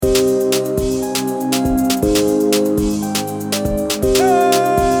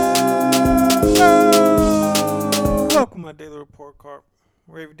scorecard,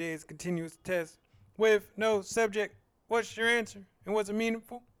 where every day is a continuous test with no subject. What's your answer and was it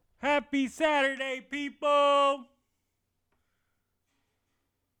meaningful? Happy Saturday, people!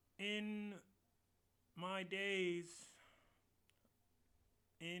 In my days,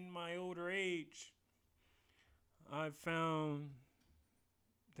 in my older age, I've found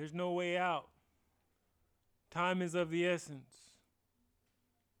there's no way out. Time is of the essence.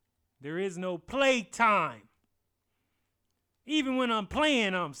 There is no playtime. Even when I'm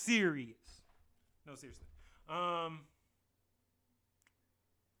playing, I'm serious. No, seriously. I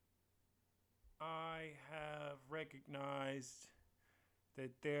have recognized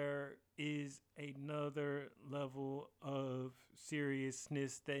that there is another level of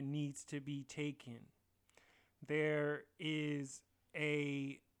seriousness that needs to be taken. There is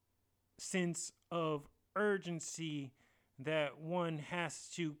a sense of urgency that one has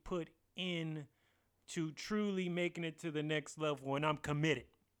to put in to truly making it to the next level, and I'm committed.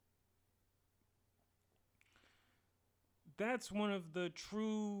 That's one of the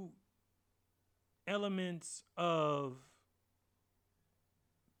true elements of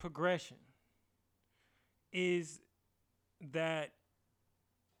progression, is that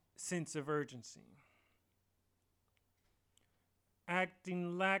sense of urgency.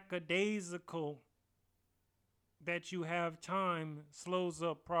 Acting lackadaisical that you have time slows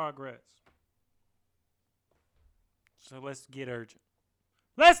up progress. So let's get urgent.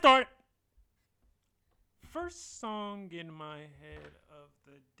 Let's start. First song in my head of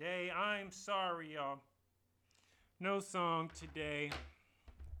the day. I'm sorry, y'all. No song today.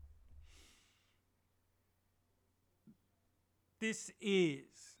 This is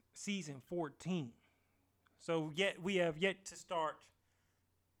season 14. So we have yet to start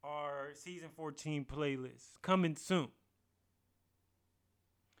our season 14 playlist. Coming soon.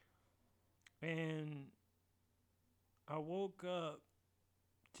 And I woke up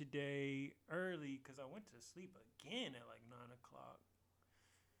today early because I went to sleep again at like 9 o'clock.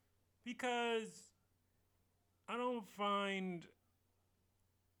 Because I don't find,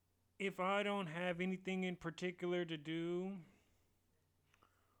 if I don't have anything in particular to do,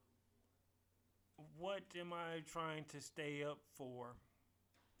 what am I trying to stay up for?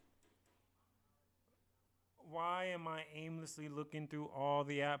 Why am I aimlessly looking through all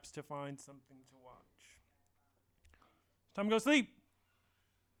the apps to find something to watch? It's time to go sleep.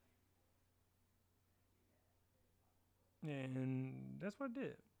 And that's what I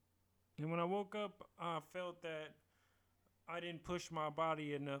did. And when I woke up, I felt that I didn't push my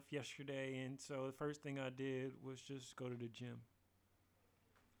body enough yesterday. And so the first thing I did was just go to the gym.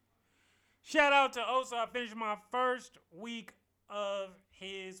 Shout out to Osa. I finished my first week of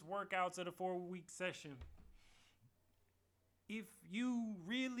his workouts of the 4-week session. If you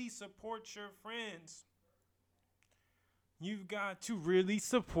really support your friends, you've got to really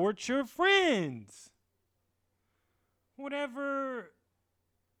support your friends. Whatever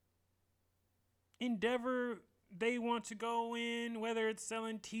endeavor they want to go in, whether it's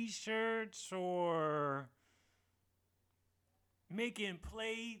selling t-shirts or making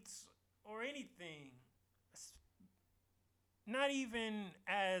plates or anything, not even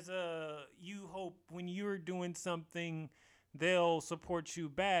as you hope when you're doing something they'll support you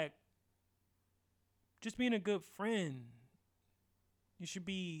back. Just being a good friend, you should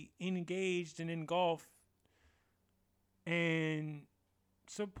be engaged and engulfed and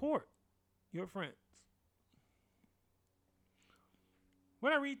support your friends.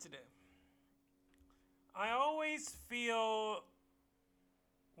 What I read today, I always feel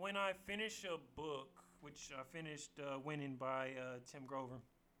when I finish a book, which I finished Winning by Tim Grover,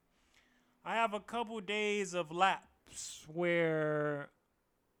 I have a couple days of lapse where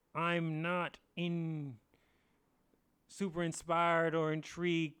I'm not super inspired or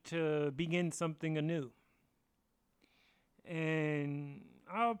intrigued to begin something anew. And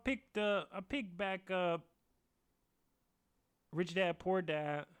I picked back up Rich Dad Poor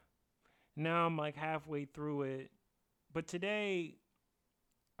Dad. Now I'm like halfway through it. But today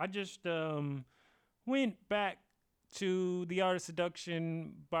I just went back to The Art of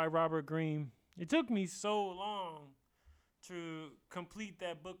Seduction by Robert Greene. It took me so long to complete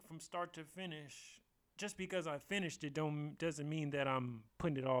that book from start to finish. Just because I finished it doesn't mean that I'm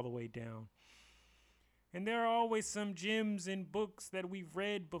putting it all the way down. And there are always some gems in books that we've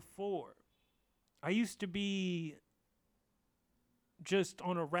read before. I used to be just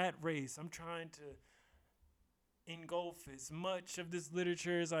on a rat race. I'm trying to engulf as much of this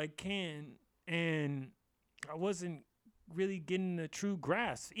literature as I can, and I wasn't really getting a true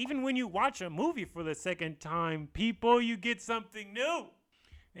grasp. Even when you watch a movie for the second time, people, you get something new.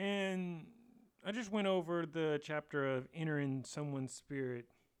 And I just went over the chapter of entering someone's spirit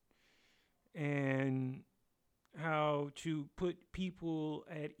and how to put people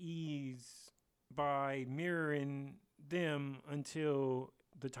at ease by mirroring them until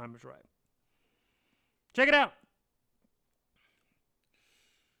the time is right. Check it out.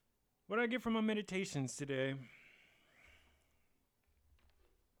 What I get from my meditations today.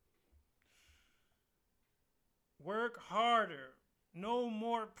 Work harder. No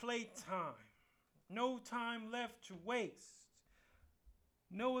more playtime. No time left to waste.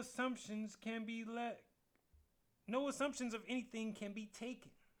 No assumptions can be let. No assumptions of anything can be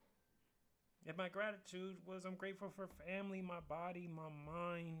taken. And my gratitude was I'm grateful for family, my body, my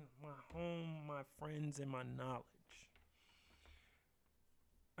mind, my home, my friends, and my knowledge.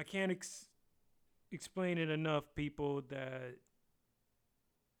 I can't explain it enough, people, that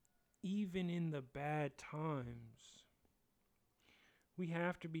even in the bad times, we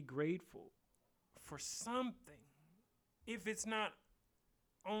have to be grateful for something. If it's not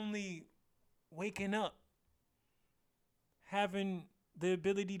only waking up, having the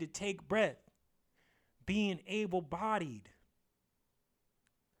ability to take breath, being able-bodied,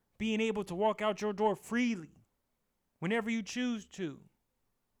 being able to walk out your door freely whenever you choose to,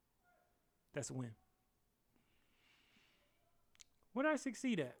 that's a win. What did I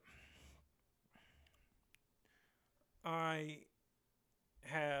succeed at? I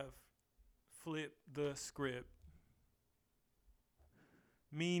have flipped the script,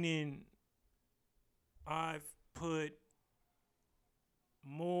 meaning I've put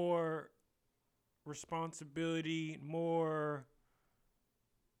more responsibility, more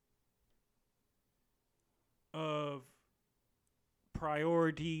of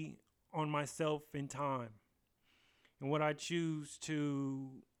priority on myself and time and what I choose to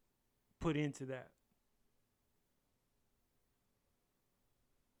put into that.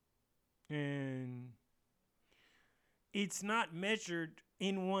 And it's not measured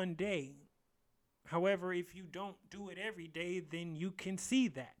in one day. However, if you don't do it every day, then you can see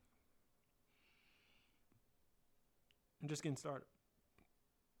that. I'm just getting started.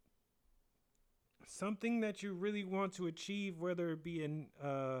 Something that you really want to achieve, whether it be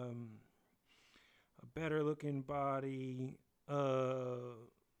a better looking body,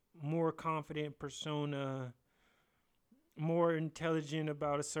 more confident persona, more intelligent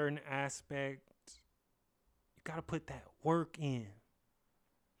about a certain aspect, you got to put that work in.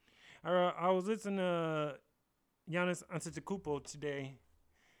 I was listening to Giannis Antetokounmpo today,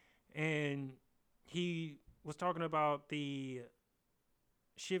 and he was talking about the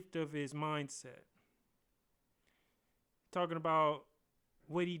shift of his mindset. Talking about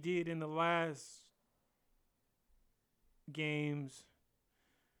what he did in the last games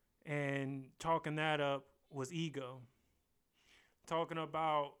and talking that up was ego. Talking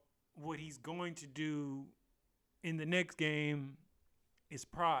about what he's going to do in the next game is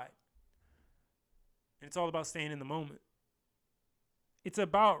pride. And it's all about staying in the moment. It's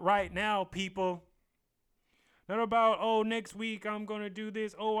about right now, people. Not about, oh, next week I'm going to do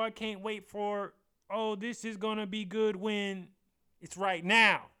this. Oh, I can't wait for, oh, this is going to be good when it's right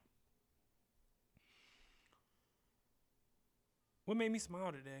now. What made me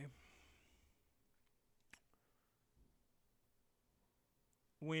smile today?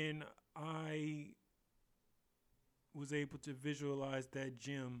 When I was able to visualize that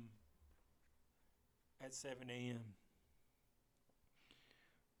gym at 7 a.m.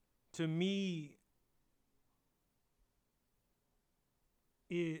 To me,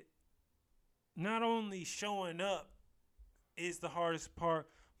 it not only showing up is the hardest part,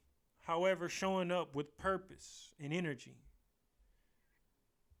 however, showing up with purpose and energy.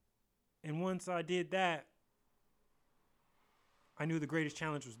 And once I did that, I knew the greatest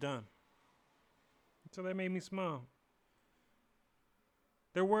challenge was done. So that made me smile.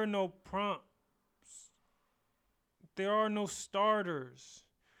 There were no prompts. There are no starters.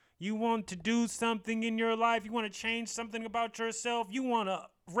 You want to do something in your life, you want to change something about yourself, you want to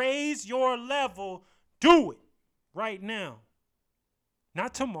raise your level, do it right now.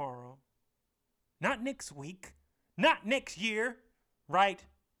 Not tomorrow, not next week, not next year, right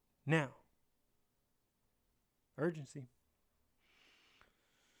now. Urgency.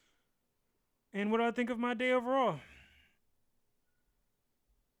 And what do I think of my day overall?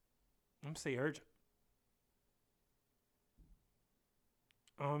 I'm going to say urgent.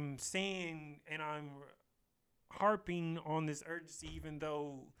 I'm saying, and I'm harping on this urgency, even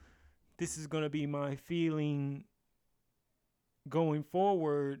though this is going to be my feeling going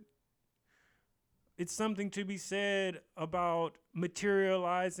forward. It's something to be said about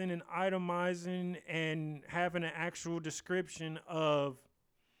materializing and itemizing and having an actual description of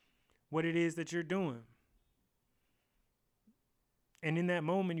what it is that you're doing. And in that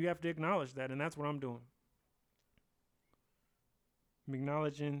moment, you have to acknowledge that. And that's what I'm doing. I'm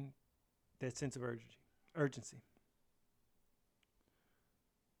acknowledging that sense of urgency.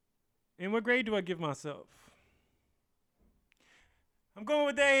 And what grade do I give myself? I'm going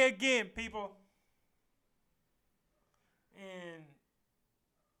with A again, people. And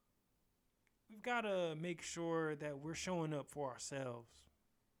we've got to make sure that we're showing up for ourselves.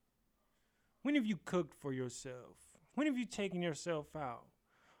 When have you cooked for yourself? When have you taken yourself out?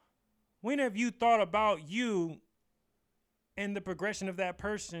 When have you thought about you and the progression of that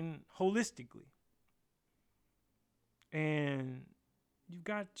person holistically? And you've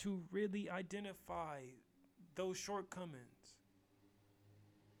got to really identify those shortcomings.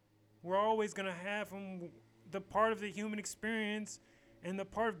 We're always going to have them, the part of the human experience and the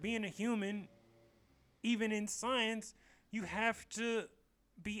part of being a human. Even in science, you have to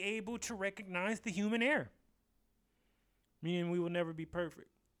be able to recognize the human error. Meaning we will never be perfect,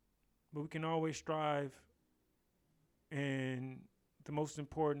 but we can always strive. And the most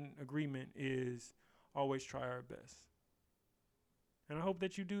important agreement is always try our best. And I hope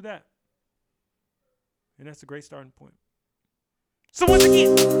that you do that. And that's a great starting point. So once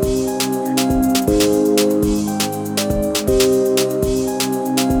again,